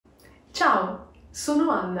Ciao,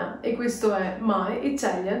 sono Anna e questo è My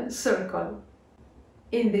Italian Circle.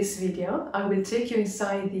 In this video, I will take you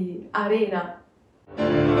inside the arena.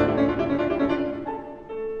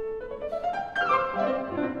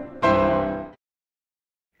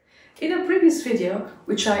 In a previous video,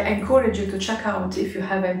 which I encourage you to check out if you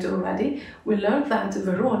haven't already, we learned that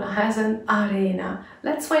Verona has an arena.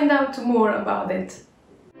 Let's find out more about it.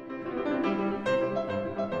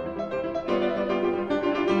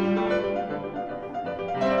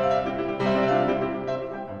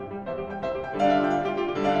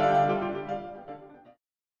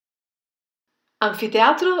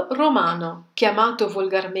 Anfiteatro romano, chiamato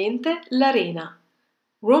volgarmente l'Arena.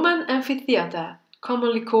 Roman amphitheatre,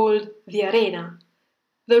 commonly called the Arena.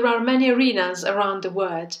 There are many arenas around the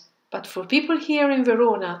world, but for people here in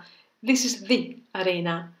Verona, this is the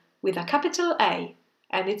Arena, with a capital A,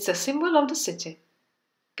 and it's a symbol of the city.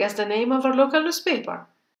 Guess the name of our local newspaper?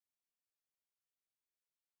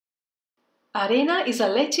 Arena is a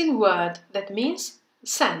Latin word that means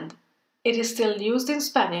sand. It is still used in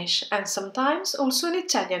Spanish and sometimes also in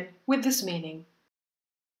Italian with this meaning.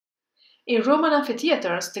 In Roman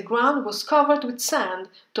amphitheatres, the ground was covered with sand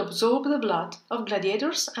to absorb the blood of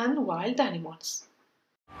gladiators and wild animals.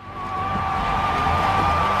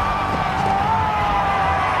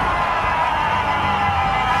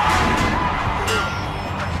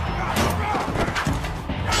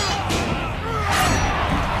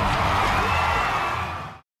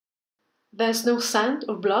 There's no sand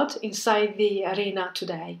or blood inside the arena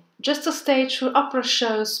today, just a stage for opera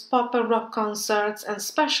shows, pop and rock concerts and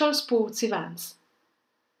special sports events.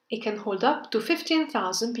 It can hold up to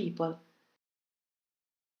 15,000 people.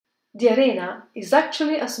 The arena is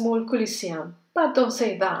actually a small coliseum, but don't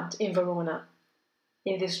say that in Verona.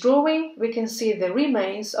 In this drawing we can see the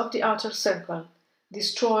remains of the outer circle,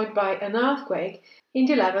 destroyed by an earthquake in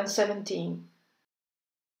 1117.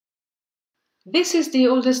 This is the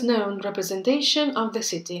oldest known representation of the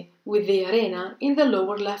city, with the arena in the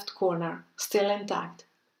lower left corner, still intact.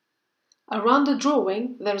 Around the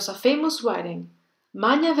drawing there is a famous writing,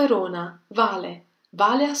 Magna Verona, vale,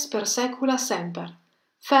 valeas per saecula semper.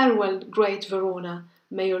 Farewell, great Verona,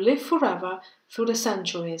 may you live forever through the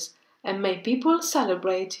centuries, and may people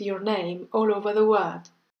celebrate your name all over the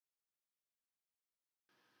world.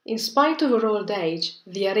 In spite of her old age,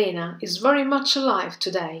 the arena is very much alive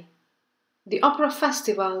today. The opera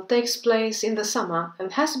festival takes place in the summer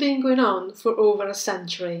and has been going on for over a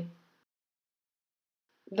century.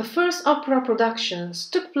 The first opera productions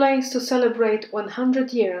took place to celebrate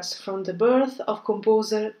 100 years from the birth of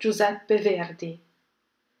composer Giuseppe Verdi.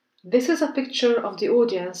 This is a picture of the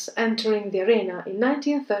audience entering the arena in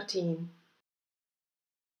 1913.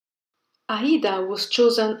 Aida was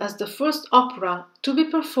chosen as the first opera to be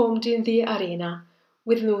performed in the arena,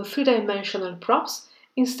 with no three-dimensional props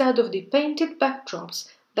instead of the painted backdrops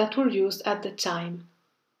that were used at the time.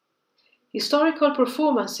 Historical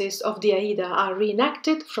performances of the Aida are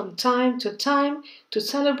reenacted from time to time to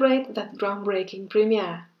celebrate that groundbreaking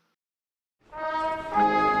premiere.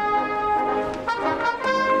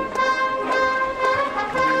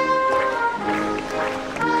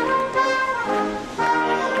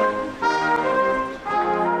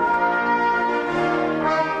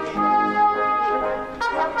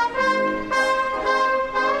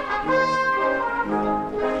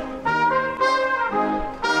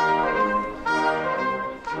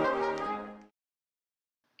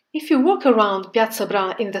 If you walk around Piazza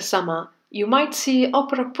Bra in the summer, you might see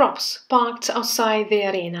opera props parked outside the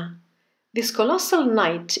arena. This colossal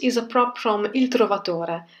knight is a prop from Il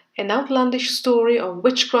Trovatore, an outlandish story of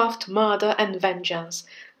witchcraft, murder and vengeance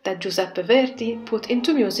that Giuseppe Verdi put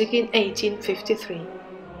into music in 1853.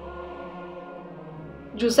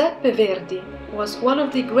 Giuseppe Verdi was one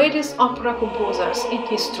of the greatest opera composers in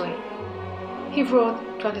history. He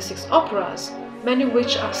wrote 26 operas, many of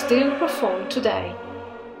which are still performed today.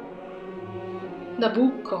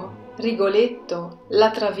 Nabucco, Rigoletto,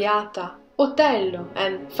 La Traviata, Otello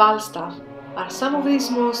and Falstaff are some of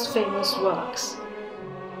his most famous works.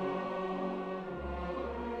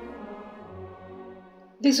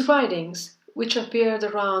 These writings, which appeared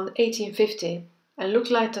around 1850 and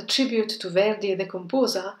look like a tribute to Verdi the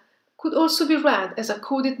composer, could also be read as a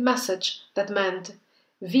coded message that meant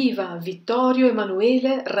Viva Vittorio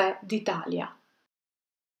Emanuele, Re d'Italia.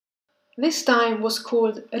 This time was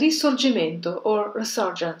called Risorgimento or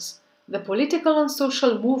Resurgence, the political and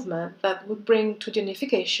social movement that would bring to the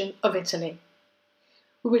unification of Italy.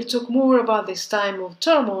 We will talk more about this time of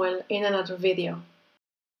turmoil in another video.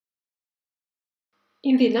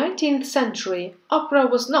 In the 19th century, opera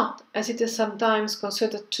was not, as it is sometimes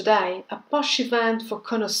considered today, a posh event for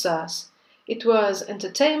connoisseurs. It was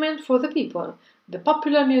entertainment for the people, the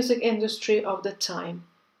popular music industry of the time.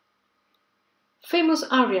 Famous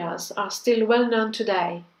arias are still well known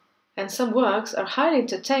today, and some works are highly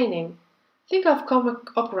entertaining. Think of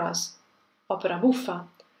comic operas, opera buffa,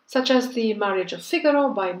 such as The Marriage of Figaro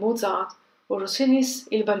by Mozart or Rossini's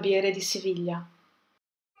Il Barbiere di Siviglia.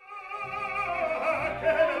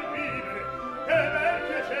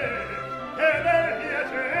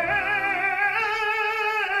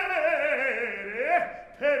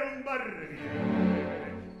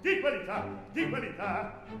 Di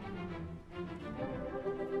qualità.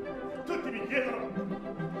 Tutti mi chiedono,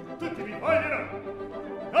 tutti mi vogliono,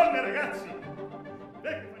 donne e ragazzi,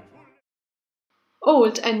 vecchi fanciulli.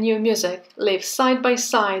 Old and new music live side by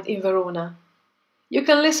side in Verona. You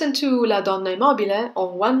can listen to La Donna Immobile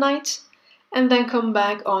on one night and then come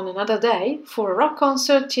back on another day for a rock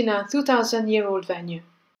concert in a 2000-year-old venue.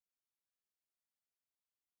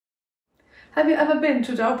 Have you ever been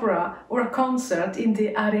to the opera or a concert in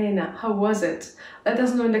the arena? How was it? Let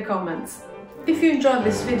us know in the comments. If you enjoyed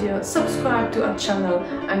this video, subscribe to our channel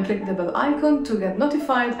and click the bell icon to get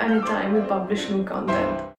notified anytime we publish new content.